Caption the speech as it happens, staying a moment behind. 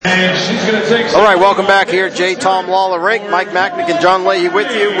All right, welcome back here. J. Tom Lawler Rink, Mike Macknick and John Leahy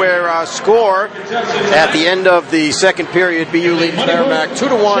with you, where score at the end of the second period, BU leads Merrimack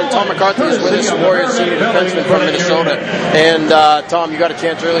 2-1. Tom McCarthy is with us, Warriors senior defenseman from Minnesota. And Tom, you got a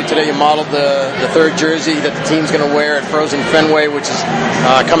chance early today. You modeled the third jersey that the team's going to wear at Frozen Fenway, which is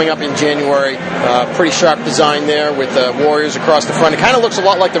coming up in January. Pretty sharp design there with Warriors across the front. It kind of looks a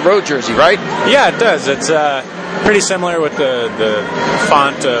lot like the road jersey, right? Yeah, it does. It's pretty similar with the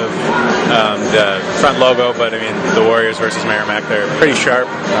font of the front logo, but I mean the Warriors versus Merrimack, they're pretty sharp.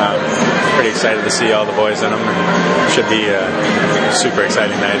 Pretty excited to see all the boys in them. It should be a super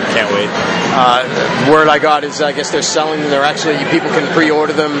exciting night. Can't wait. Word I got is I guess they're selling them. They're actually, people can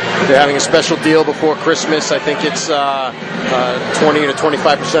pre-order them. They're having a special deal before Christmas. I think it's 20 to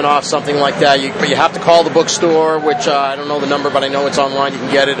 25% off, something like that. But you have to call the bookstore, which I don't know the number, but I know it's online. You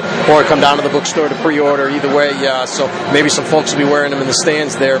can get it, or come down to the bookstore to pre-order. Either way, so maybe some folks will be wearing them in the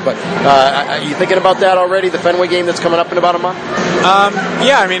stands there. But are you thinking about that already? The Fenway game that's coming up in about a month?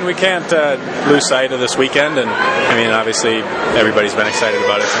 Yeah, I mean we can't lose sight of this weekend, and I mean obviously everybody's been excited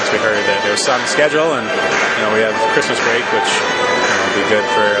about it since we heard that it was on the schedule, and we have Christmas break, which will be good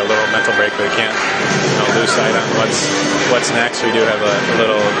for a little mental break, but we can't lose sight on what's next. We do have a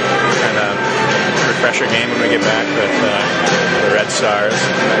little kind of refresher game when we get back with the Red Stars,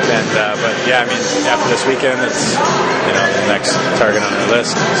 and but yeah, I mean after this weekend it's the next target on our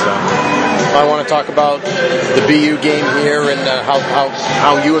list. So I want to talk about the BU game here and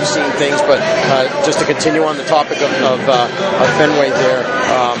how you have seen things, but just to continue on the topic of Fenway there.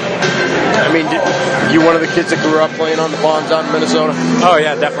 I mean, you one of the kids that grew up playing on the ponds out in Minnesota? Oh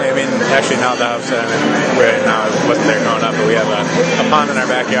yeah, definitely. I mean, actually now the house, right now I wasn't there growing up, but we have a pond in our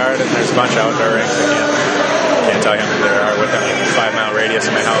backyard, and there's a bunch of outdoor rinks. I can't tell you how many there are within a 5-mile radius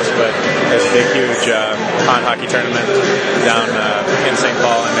of my house, but there's a big, huge pond hockey tournament down in St.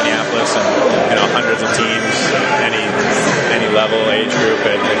 Paul and Minneapolis, and hundreds of teams, any level, age group,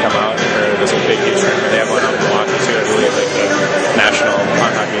 they come out for this big, huge tournament. They have one up in Milwaukee too, I believe, like the national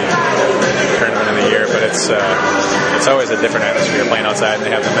pond hockey tournament of the year, but it's always a different atmosphere playing outside. And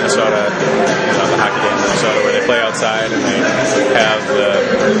they have the Minnesota, the hockey game in Minnesota where they play outside, and they have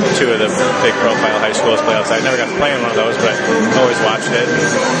two of the big profile high schools play outside. Never got to play in one of those, but always watched it.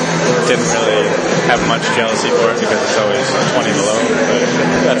 Didn't really have much jealousy for it because it's always 20 below, but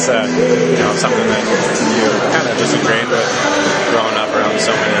that's something that you kind of just ingrained with growing up around so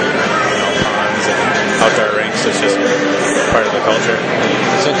many ponds and outdoor rinks. It's just part of the culture.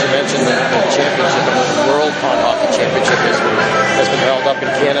 Since you mentioned the championship, the World Pond Hockey Championship has been held up in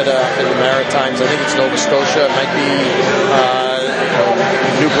Canada, up in the Maritimes. I think it's Nova Scotia. It might be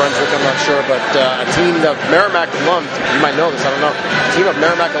New Brunswick, I'm not sure, but a team of Merrimack alums, you might know this, I don't know, a team of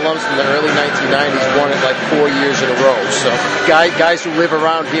Merrimack alums from the early 1990s won it like 4 years in a row. So guys who live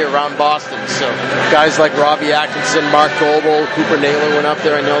around here, around Boston, so guys like Robbie Atkinson, Mark Goebel, Cooper Naylor went up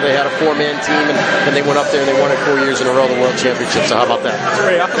there. I know they had a 4-man team, and they went up there and they won it 4 years in a row, the World Championship. So how about that?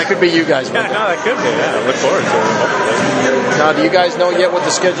 That could be you guys. Yeah, no, that could be. Yeah, I look forward to it. Now, do you guys know yet what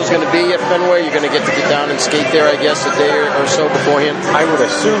the schedule's going to be at Fenway? You're going to get down and skate there, I guess, a day or so beforehand? I would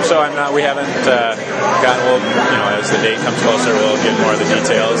assume so. We haven't gotten, as the date comes closer, we'll get more of the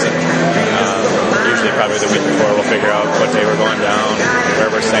details, and usually probably the week before we'll figure out what day we're going down,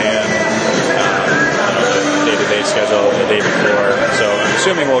 where we're staying, the day-to-day schedule the day before. So I'm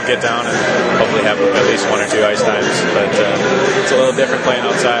assuming we'll get down and hopefully have at least 1 or 2 ice times, but it's a little different playing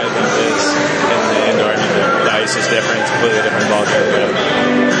outside than it is in the indoor. I mean, the ice is different, it's a completely different ball game, but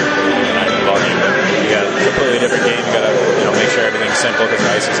you got a completely different game. You got to make sure everything's simple because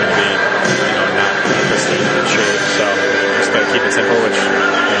the ice is going to be not pristine shape. So just got to keep it simple, which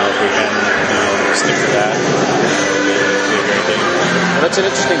if we can stick to that, it'll be a great game. Well, that's an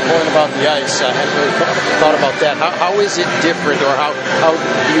interesting point about the ice. I hadn't really thought about that. How is it different, or how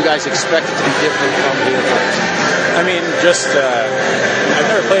do you guys expect it to be different from here? I mean, just I've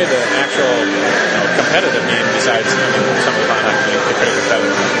never played an actual competitive game besides some of the fun hockey games, the pretty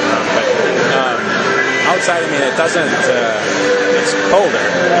competitive. But outside, I mean, it doesn't. It's colder.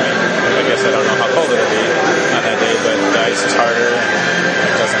 I guess I don't know how cold it'll be on that day, but the ice is harder and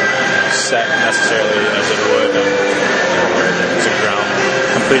it doesn't set necessarily as it would where it's a ground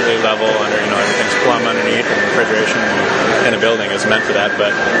completely level under, everything's plumb underneath, and refrigeration in a building is meant for that.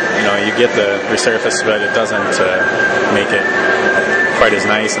 But you get the resurface, but it doesn't make it quite as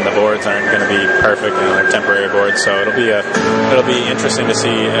nice, and the boards aren't going to be perfect. They're temporary boards, so it'll be interesting to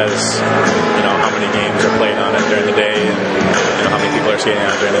see as how many games are played on it during the day, and how many people are skating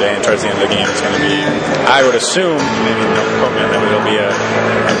on it during the day. And towards the end of the game, it's going to be, I would assume, maybe don't quote me on that, but it'll be a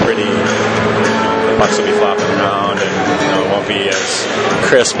pretty pucks will be flopping around, and it won't be as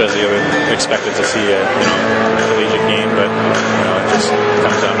crisp as you would expect it to see a collegiate game. But it just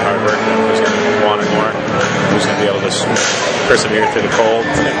comes down to hard work and who's going to want it more, who's going to be able to persevere through the cold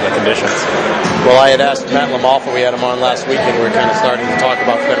and the conditions. Well, I had asked Matt Lamalfa, we had him on last week, and we were kind of starting to talk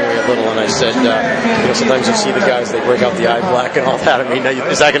about Fenway a little, and I said, sometimes you see the guys, they break out the eye black and all that. I mean,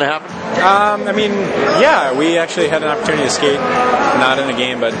 is that going to happen? Yeah, we actually had an opportunity to skate, not in a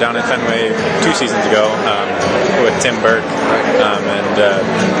game, but down at Fenway 2 seasons ago with Tim Burke, and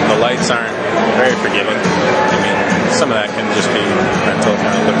the lights aren't very forgiving. I mean, some of that can just be mental,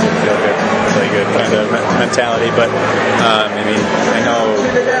 kind of look good, feel good, play good kind of mentality, but I know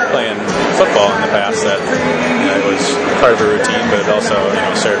playing football in the past that it was part of a routine, but it also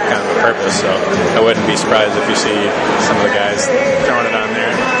served kind of a purpose. So I wouldn't be surprised if you see some of the guys throwing it on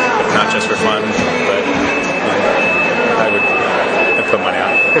there, if not just for fun, but I'd put money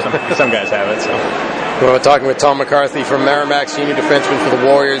on it. Some guys have it. So. Well, we're talking with Tom McCarthy from Merrimack, senior defenseman for the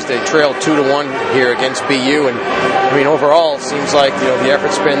Warriors. They trailed 2-1 here against BU, and overall, it seems like the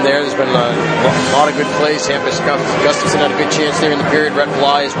effort's been there. There's been a lot of good plays. Hampus Gustafson had a good chance there in the period. Rhett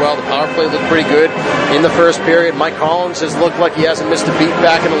Bly as well. The power play looked pretty good in the first period. Mike Collins has looked like he hasn't missed a beat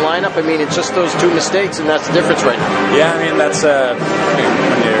back in the lineup. It's just those 2 mistakes, and that's the difference right now. Yeah, that's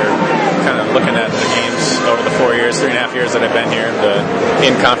when you're kind of looking at the games over the 4 years, 3.5 years that I've been here, the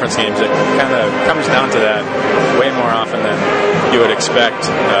in-conference games, it kind of comes down to that way more often than you would expect.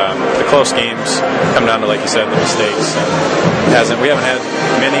 The close games come down to, like you said, the mistakes. We haven't had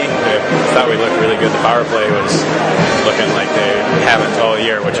many. I thought we looked really good. The power play was looking like they haven't all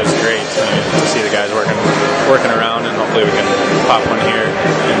year, which is great to see the guys working around, and hopefully we can pop one here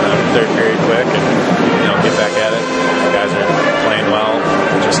in the third period quick and get back at it. The guys are playing well.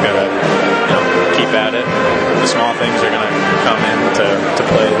 Just gotta keep at it. The small things are gonna come in to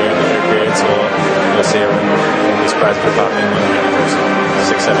play here in the third period, so we'll see. I wouldn't be surprised if we pop in one in the first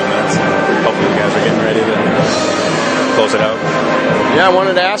 6-7 minutes. Hopefully the guys are getting ready to close it out. Yeah, I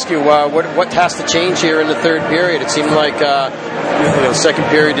wanted to ask you what has to change here in the third period. It seemed like the second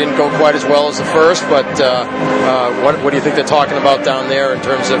period didn't go quite as well as the first, but what do you think they're talking about down there in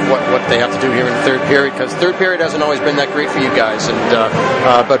terms of what they have to do here in the third period? Because the third period hasn't always been that great for you guys,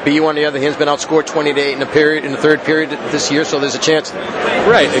 but BU on the other hand has been outscored 20-8 in the third period this year, so there's a chance.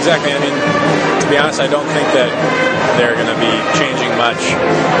 Right, exactly. To be honest, I don't think that they're going to be changing much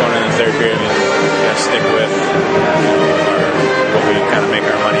going in the third period. Stick with what we kind of make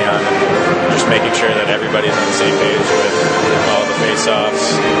our money on, and just making sure that everybody's on the same page with all the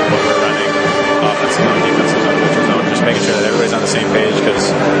face-offs, what we're running, offensive zone, defensive zone, neutral zone, just making sure that everybody's on the same page,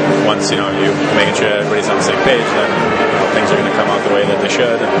 because once you're making sure everybody's on the same page, then things are going to come out the way that they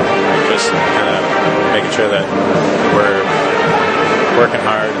should, and just kind of making sure that we're working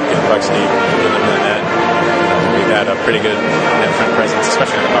hard, getting pucks deep, getting them in the net. We've had a pretty good net front presence,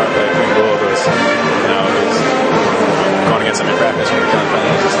 especially on the power play. Quinn Gould was, going against him in practice when we're killing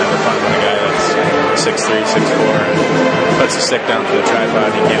penalties. It's never fun when a guy that's 6'3", 6'4", and puts the stick down to the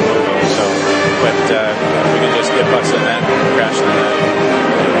tripod. He can't move them. So, but we can just get pucks in the net, crash in the net.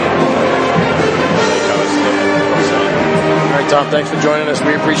 All right, Tom, thanks for joining us.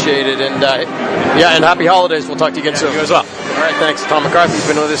 We appreciate it. And and happy holidays. We'll talk to you again soon. You as well. All right, thanks. Tom McCarthy's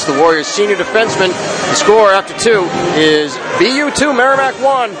been with us, the Warriors senior defenseman. The score after 2 is BU 2, Merrimack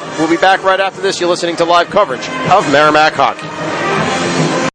 1. We'll be back right after this. You're listening to live coverage of Merrimack Hockey.